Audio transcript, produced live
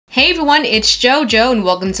Hey everyone, it's JoJo and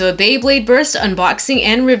welcome to a Beyblade Burst unboxing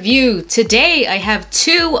and review. Today I have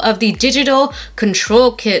two of the digital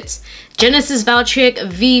control kits, Genesis Valtryek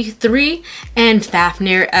V3 and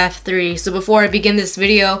Fafnir F3. So before I begin this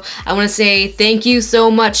video, I want to say thank you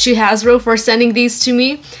so much to Hasbro for sending these to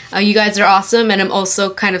me. You guys are awesome, and I'm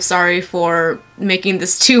also kind of sorry for making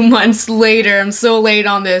this 2 months later. I'm so late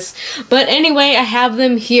on this. But anyway, I have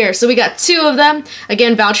them here. So we got two of them.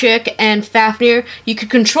 Again, Valtryek and Fafnir. You can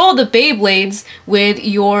control the Beyblades with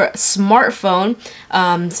your smartphone.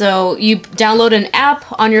 So you download an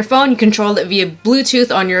app on your phone, you control it via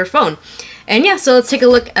Bluetooth on your phone. And yeah, so let's take a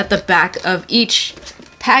look at the back of each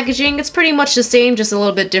packaging. It's pretty much the same, just a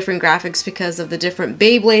little bit different graphics because of the different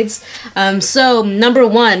Beyblades. So number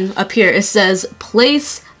one up here, it says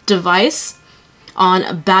place device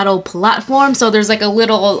on battle platform. So there's like a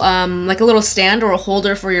little stand or a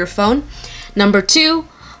holder for your phone. Number two,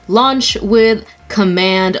 launch with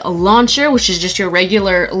command launcher, which is just your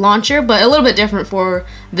regular launcher, but a little bit different for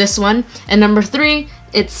this one. And number three,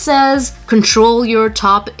 it says control your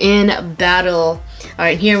top in battle.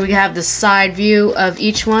 Alright, here we have the side view of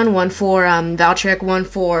each one for Valtryek, one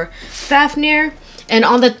for Fafnir. And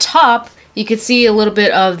on the top, you can see a little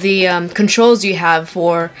bit of the controls you have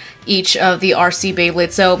for each of the RC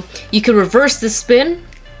Beyblades. So you could reverse the spin,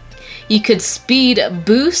 you could speed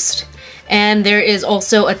boost, and there is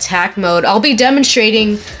also attack mode. I'll be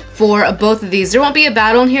demonstrating for both of these. There won't be a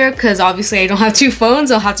battle in here because obviously I don't have two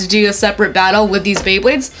phones. I'll have to do a separate battle with these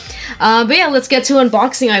Beyblades. But yeah, let's get to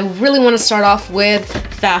unboxing. I really want to start off with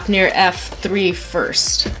Fafnir F3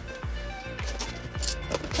 first.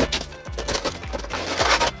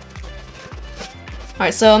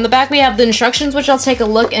 Alright, so on the back we have the instructions, which I'll take a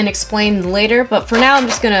look and explain later, but for now I'm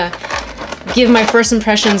just gonna give my first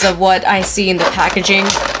impressions of what I see in the packaging.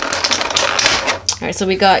 Alright, so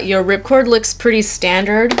we got your ripcord, looks pretty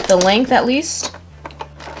standard, the length at least.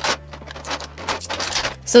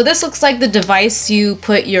 So this looks like the device you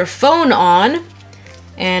put your phone on,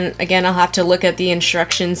 and again I'll have to look at the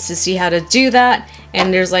instructions to see how to do that,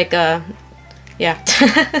 and there's like a, yeah,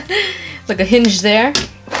 like a hinge there.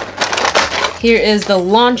 Here is the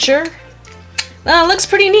launcher. Looks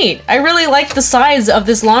pretty neat. I really like the size of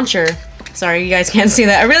this launcher. Sorry, you guys can't see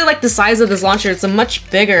that. I really like the size of this launcher. It's a much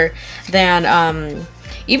bigger than,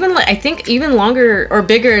 I think even longer or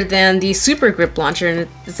bigger than the Super Grip launcher, and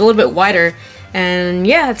it's a little bit wider. And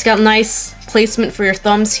yeah, it's got nice placement for your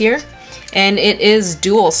thumbs here, and it is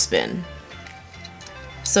dual spin.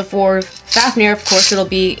 So for Fafnir, of course, it'll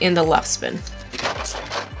be in the left spin.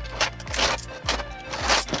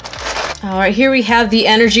 Alright, here we have the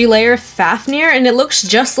energy layer Fafnir, and it looks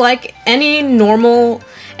just like any normal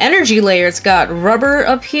energy layer. It's got rubber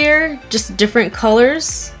up here, just different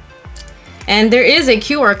colors. And there is a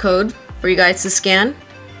QR code for you guys to scan.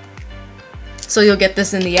 So you'll get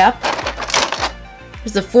this in the app.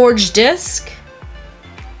 There's a forged disc.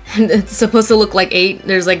 And it's supposed to look like 8.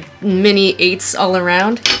 There's like mini 8s all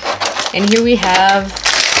around. And here we have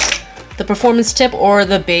the performance tip or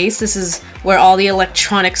the base. This is where all the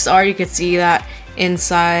electronics are. You can see that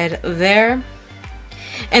inside there.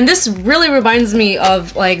 And this really reminds me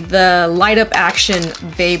of like the light up action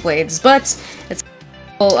Beyblades, but it's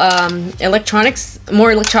more electronics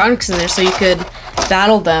in there, so you could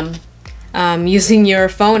battle them using your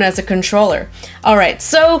phone as a controller. Alright,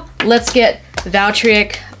 so let's get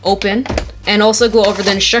Valtryek open and also go over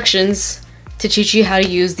the instructions to teach you how to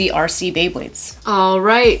use the RC Beyblades.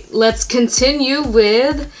 Alright, let's continue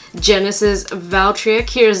with Genesis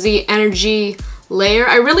Valtryek. Here's the energy layer.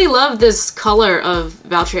 I really love this color of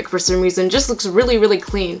Valtryek for some reason. Just looks really, really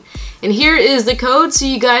clean. And here is the code, so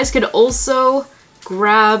you guys could also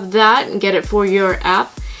grab that and get it for your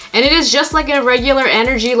app. And it is just like a regular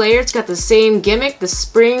energy layer. It's got the same gimmick, the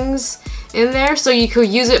springs in there, so you could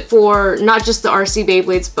use it for not just the RC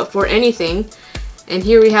Beyblades, but for anything. And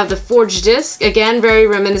here we have the forged disc, again very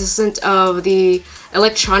reminiscent of the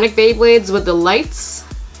electronic Beyblades with the lights.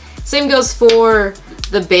 Same goes for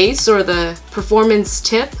the base or the performance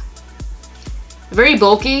tip. Very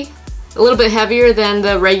bulky, a little bit heavier than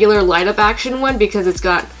the regular light up action one because it's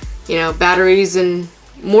got, you know, batteries and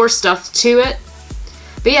more stuff to it.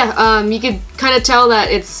 But yeah, you could kind of tell that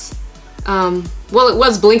it's, well, it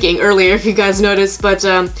was blinking earlier if you guys noticed, but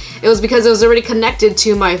it was because it was already connected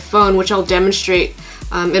to my phone, which I'll demonstrate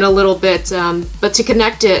in a little bit. But to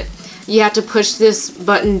connect it, you have to push this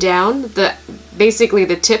button down, basically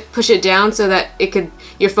the tip, push it down so that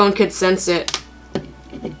your phone could sense it,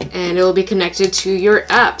 and it will be connected to your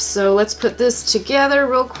app. So let's put this together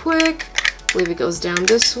real quick. I believe it goes down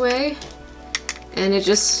this way. And it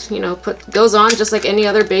just, you know, goes on just like any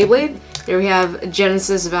other Beyblade. Here we have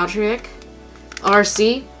Genesis Valtryek,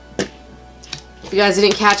 RC. If you guys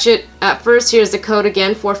didn't catch it at first, here's the code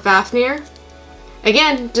again for Fafnir.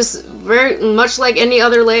 Again, just very much like any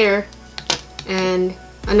other layer. And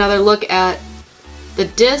another look at the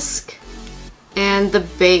disc and the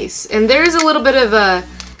base. And there's a little bit of a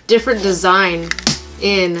different design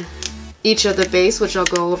in each of the base, which I'll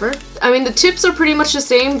go over. I mean, the tips are pretty much the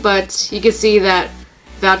same, but you can see that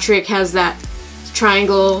Valtryek has that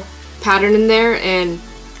triangle pattern in there, and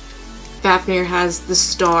Fafnir has the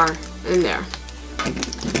star in there.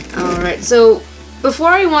 Alright, so before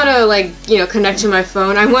I want to, like, you know, connect to my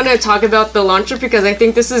phone, I want to talk about the launcher because I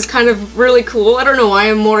think this is kind of really cool. I don't know why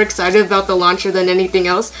I'm more excited about the launcher than anything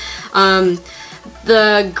else.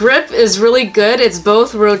 The grip is really good. It's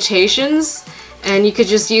both rotations, and you could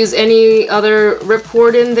just use any other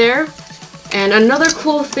ripcord in there. And another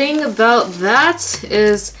cool thing about that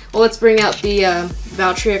is, well, let's bring out the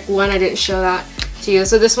Valtryek one. I didn't show that to you.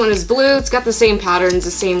 So this one is blue. It's got the same patterns,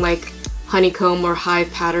 the same like honeycomb or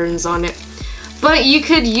hive patterns on it. But you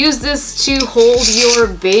could use this to hold your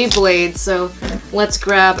Beyblade. So let's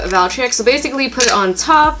grab a Valtryek. So basically you put it on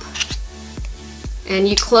top and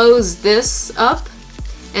you close this up.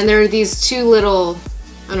 And there are these two little,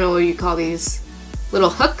 I don't know what you call these, little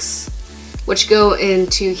hooks, which go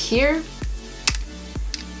into here.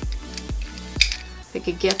 If I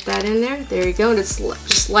could get that in there. There you go. And it just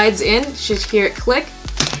slides in. You should hear it click.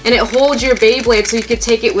 And it holds your Beyblade so you could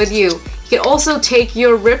take it with you. You can also take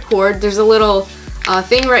your ripcord. There's a little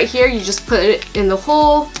thing right here. You just put it in the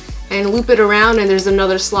hole and loop it around, and there's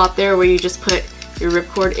another slot there where you just put your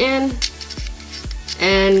ripcord in.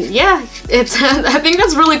 And yeah, it's I think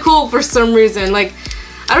that's really cool for some reason. Like,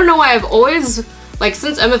 I don't know why I've always, like,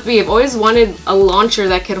 since MFB, I've always wanted a launcher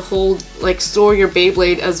that could hold, like, store your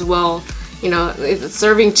Beyblade as well. You know, it's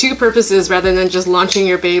serving two purposes rather than just launching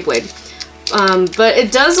your Beyblade. But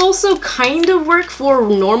it does also kind of work for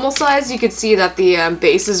normal size. You could see that the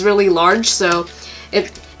base is really large, so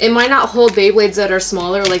it might not hold Beyblades that are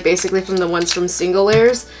smaller, like basically from the ones from single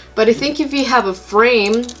layers. But I think if you have a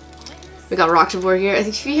frame, we got Rocketboard here, I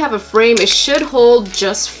think if you have a frame, it should hold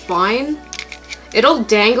just fine. It'll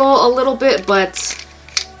dangle a little bit, but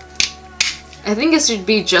I think it should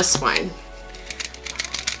be just fine.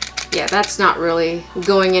 Yeah, that's not really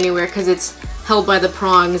going anywhere because it's held by the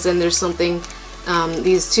prongs, and there's something,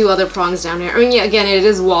 these two other prongs down here. I mean, yeah, again, it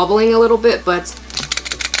is wobbling a little bit, but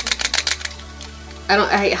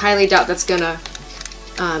I highly doubt that's gonna,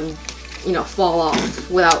 you know, fall off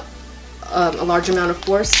without a large amount of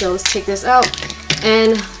force. So let's take this out.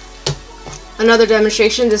 And another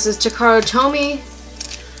demonstration. This is Takara Tomy.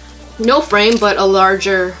 No frame, but a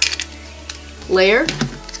larger layer.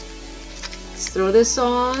 Let's throw this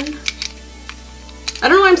on. I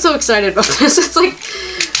don't know why I'm so excited about this. It's like,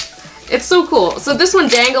 it's so cool. So this one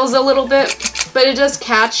dangles a little bit, but it does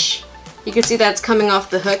catch. You can see that it's coming off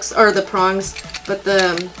the hooks, or the prongs, but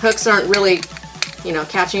the hooks aren't really, you know,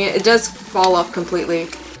 catching it. It does fall off completely,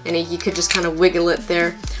 and you could just kind of wiggle it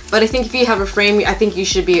there. But I think if you have a frame, I think you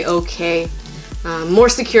should be okay. More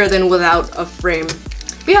secure than without a frame.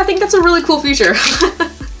 But yeah, I think that's a really cool feature.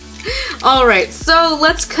 Alright, so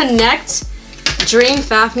let's connect Dream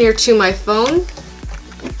Fafnir to my phone,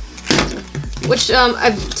 which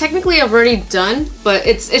I've already done, but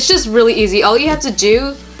it's just really easy. All you have to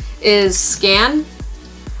do is scan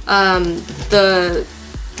the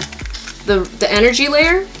energy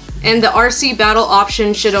layer, and the RC battle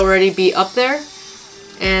option should already be up there.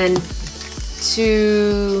 And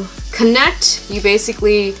to connect, you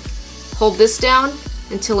basically hold this down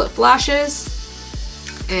until it flashes,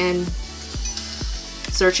 and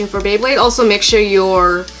searching for Beyblade. Also make sure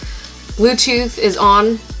your Bluetooth is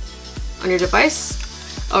on your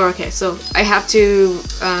device. Oh, okay, so I have to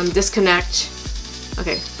disconnect.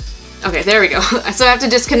 Okay, there we go. So I have to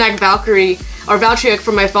disconnect Valtryek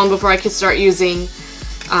from my phone before I can start using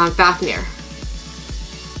Fafnir.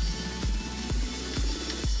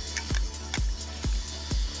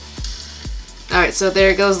 Alright, so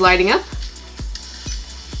there it goes, lighting up.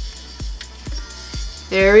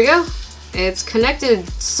 There we go. It's connected.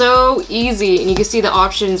 So easy, and you can see the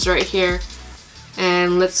options right here.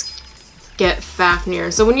 And let's get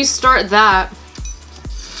Fafnir. So when you start that,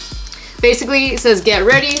 basically it says get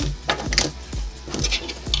ready,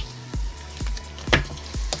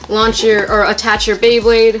 launch or attach your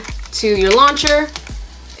Beyblade to your launcher,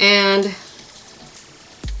 and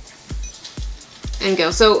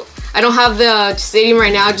go. So I don't have the stadium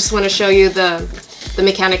right now, I just want to show you the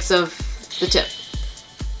mechanics of the tip.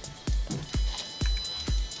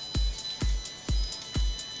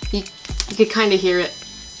 You could kind of hear it.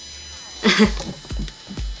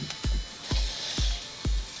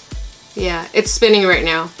 Yeah, it's spinning right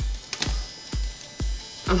now.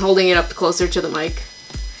 I'm holding it up closer to the mic.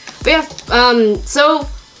 But yeah, so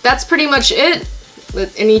that's pretty much it.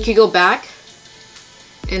 And you can go back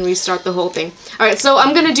and restart the whole thing. Alright, so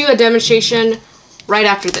I'm gonna do a demonstration right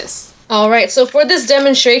after this. Alright, so for this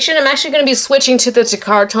demonstration, I'm actually gonna be switching to the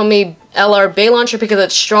Takastar LR Bay Launcher because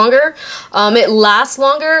it's stronger. It lasts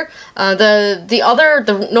longer.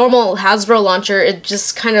 The normal Hasbro launcher, it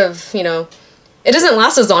just kind of, you know, it doesn't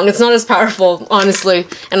last as long. It's not as powerful, honestly,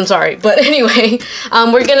 and I'm sorry. But anyway,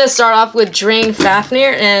 we're gonna start off with Drain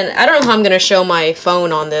Fafnir, and I don't know how I'm gonna show my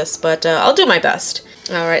phone on this, but I'll do my best.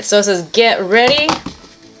 Alright, so it says get ready.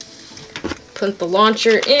 Put the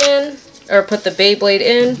launcher in, or put the Beyblade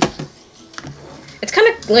in. It's kind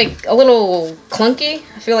of like a little clunky.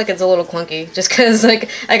 I feel like it's a little clunky, just because like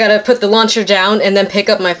I gotta put the launcher down and then pick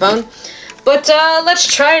up my phone. But let's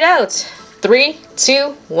try it out. 3,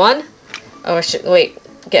 2, 1. Oh, I should, wait,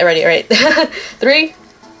 get ready, alright. 3,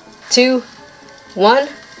 2, 1,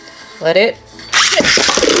 let it.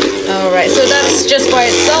 Alright, so that's just by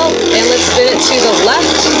itself, and let's spin it to the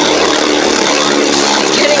left.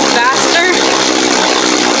 It's getting faster.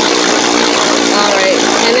 Alright,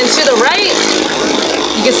 and then to the right,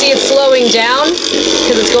 you can see it's slowing down,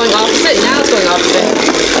 because it's going opposite. Now it's going opposite.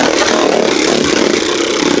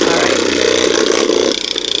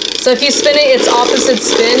 So if you spin it its opposite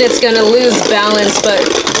spin, it's gonna lose balance, but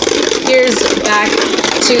here's back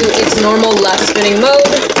to its normal left spinning mode,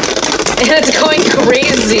 and it's going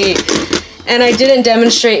crazy. And I didn't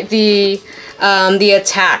demonstrate the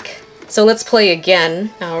attack. So let's play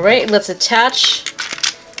again. All right, let's attach,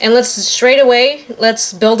 and let's straight away,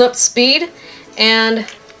 let's build up speed and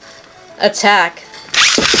attack.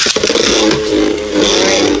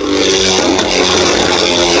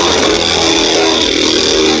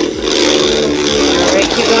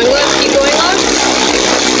 Keep going left, keep going left.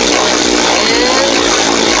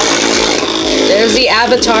 And there's the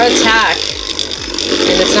avatar attack.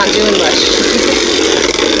 And it's not doing much.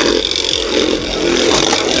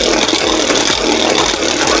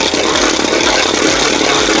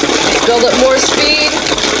 Build up more speed.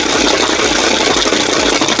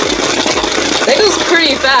 That goes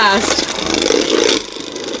pretty fast.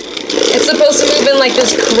 It's supposed to move in like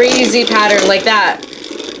this crazy pattern like that.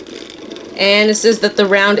 And it says that the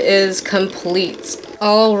round is complete.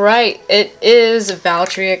 Alright, it is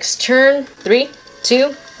Valtryek's turn. 3,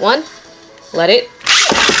 2, 1, let it.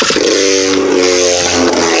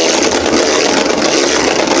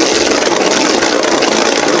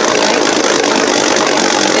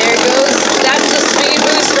 There it goes. That's the speed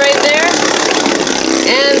boost right there.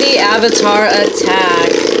 And the avatar attack.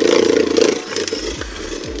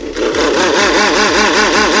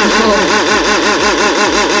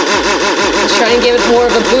 Let's try and give it more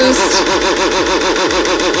of a boost.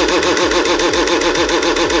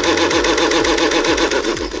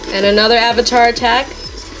 And another avatar attack.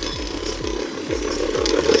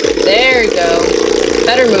 There you go.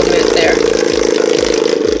 Better movement there.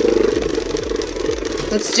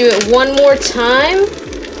 Let's do it one more time.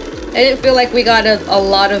 I didn't feel like we got a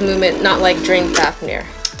lot of movement, not like Drain Fafnir.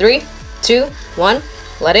 3, 2, 1,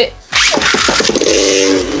 let it.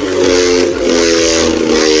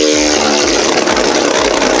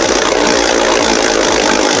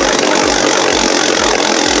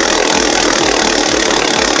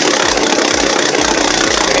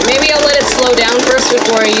 Maybe I'll let it slow down first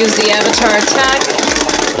before I use the avatar attack.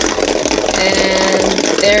 And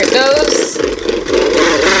there it goes.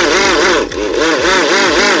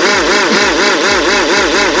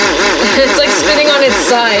 It's like spinning on its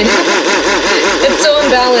side. It's so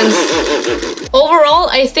imbalanced. Overall,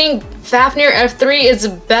 I think Fafnir F3 is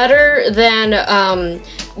better than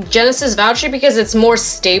Genesis Valtryek because it's more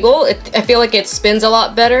stable. I feel like it spins a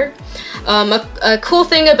lot better. A cool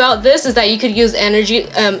thing about this is that you could use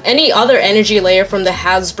any other energy layer from the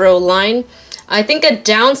Hasbro line. I think a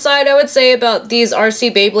downside I would say about these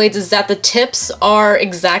RC Beyblades is that the tips are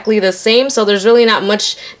exactly the same, so there's really not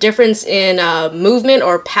much difference in movement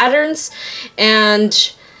or patterns,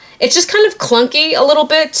 and it's just kind of clunky a little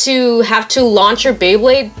bit to have to launch your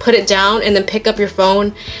Beyblade, put it down, and then pick up your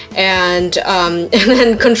phone and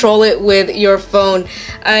then control it with your phone.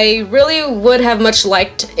 I really would have much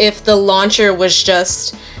liked if the launcher was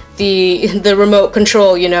just the remote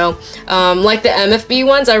control, you know, like the MFB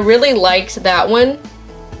ones. I really liked that one,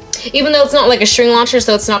 even though it's not like a string launcher,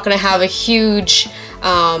 so it's not going to have a huge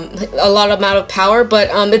a lot amount of power,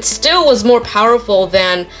 but it still was more powerful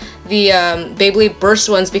than Beyblade burst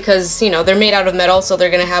ones because, you know, they're made out of metal, so they're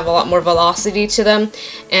gonna have a lot more velocity to them.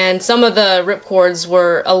 And some of the ripcords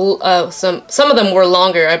were some of them were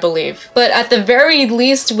longer, I believe. But at the very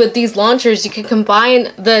least, with these launchers, you can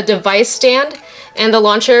combine the device stand and the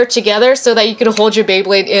launcher together so that you can hold your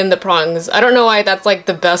Beyblade in the prongs. I don't know why that's like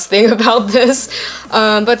the best thing about this,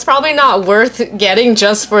 but it's probably not worth getting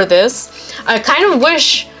just for this. I kind of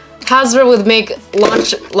wish Hasbro would make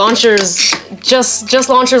launchers, just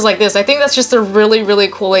launchers like this. I think that's just a really, really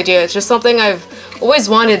cool idea. It's just something I've always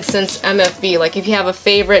wanted since MFB. Like if you have a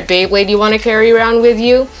favorite Beyblade you want to carry around with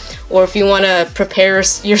you, or if you want to prepare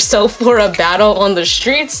yourself for a battle on the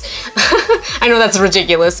streets. I know that's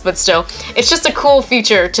ridiculous, but still. It's just a cool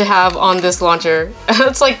feature to have on this launcher.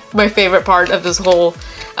 That's like my favorite part of this whole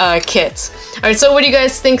kit. Alright, so what do you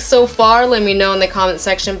guys think so far? Let me know in the comment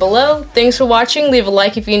section below. Thanks for watching. Leave a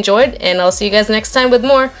like if you enjoyed, and I'll see you guys next time with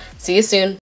more. See you soon.